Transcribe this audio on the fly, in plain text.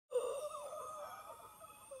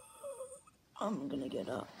I'm gonna get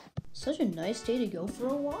up. Such a nice day to go for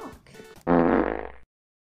a walk.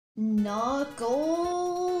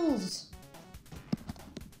 Knuckles!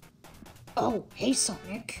 Oh, hey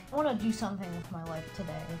Sonic. I want to do something with my life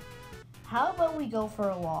today. How about we go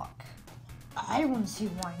for a walk? I don't see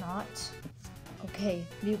why not. Okay,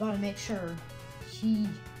 we gotta make sure he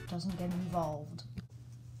doesn't get involved.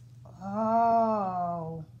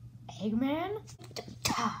 Oh, Eggman?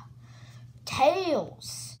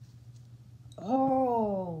 Tails!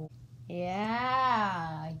 Oh,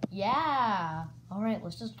 yeah. Alright,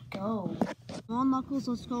 let's just go. Come on, Knuckles,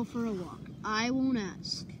 let's go for a walk. I won't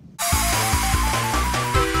ask.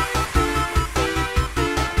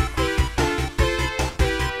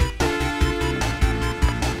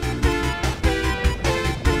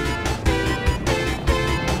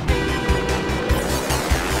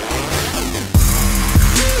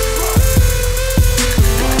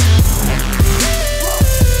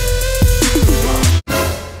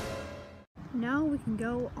 Now we can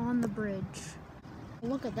go on the bridge.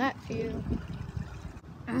 Look at that view.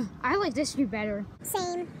 I like this view better.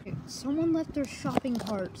 Same. Someone left their shopping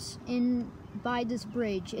carts by this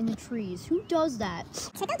bridge in the trees. Who does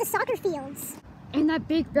that? Check out the soccer fields. And that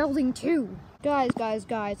big building too. Guys,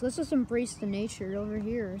 let's just embrace the nature over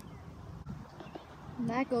here. And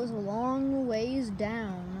that goes a long ways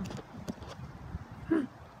down.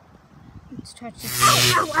 Let's touch this.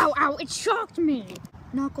 Ow, it shocked me.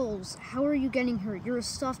 Knuckles, how are you getting hurt? You're a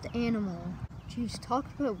stuffed animal. Jeez, talk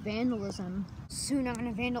about vandalism. Soon I'm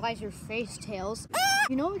gonna vandalize your face, Tails.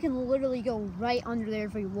 You know we can literally go right under there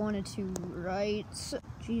if we wanted to, right?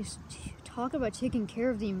 Jeez, talk about taking care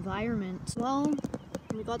of the environment. Well,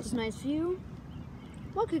 we got this nice view.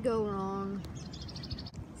 What could go wrong?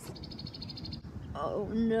 Oh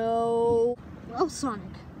no. Well,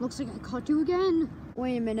 Sonic, looks like I caught you again.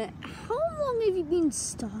 Wait a minute, how long have you been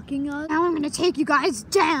stalking us? Now I'm gonna take you guys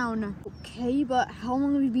down! Okay, but how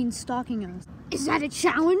long have you been stalking us? Is that a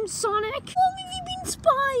challenge, Sonic? How long have you been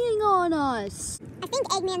spying on us? I think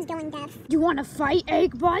Eggman's going deaf. You wanna fight,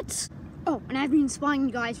 Egg Butts? Oh, and I've been spying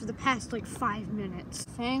you guys for the past, 5 minutes.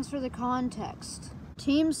 Thanks for the context.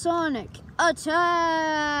 Team Sonic, attack!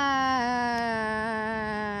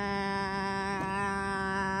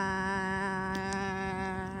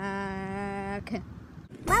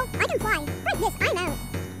 Well, I can fly. Like this, I'm out.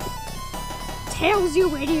 Tails,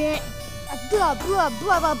 you idiot! Blah blah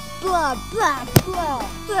blah blah blah blah blah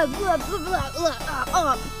blah blah blah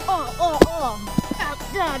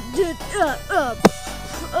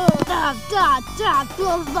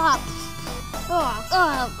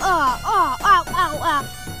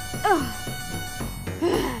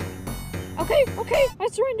Okay, I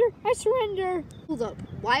surrender. Hold up,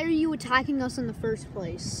 why are you attacking us in the first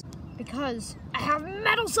place? Because I have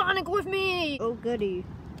Metal Sonic with me! Oh goody.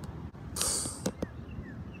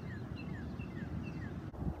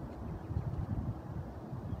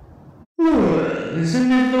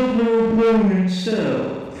 Isn't it the blue bloom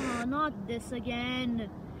itself? Oh, not this again.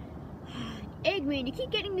 Eggman, you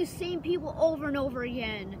keep getting the same people over and over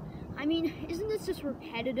again. I mean, isn't this just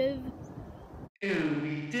repetitive? It'll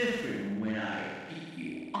be different when I beat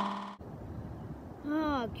you.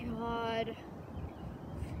 Oh, God.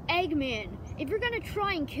 Eggman, if you're gonna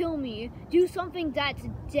try and kill me, do something that's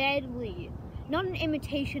deadly. Not an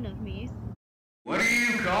imitation of me. What do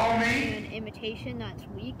you call me? An imitation that's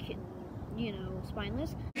weak and,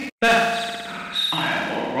 spineless. That's because I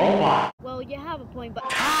am a robot. Well, you have a point, but...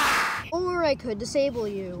 Or I could disable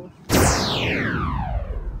you.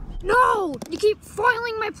 No! You keep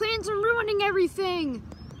foiling my plans and ruining everything!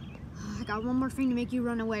 I got one more thing to make you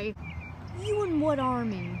run away. You in what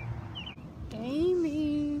army?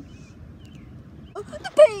 Amy. The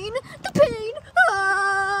pain!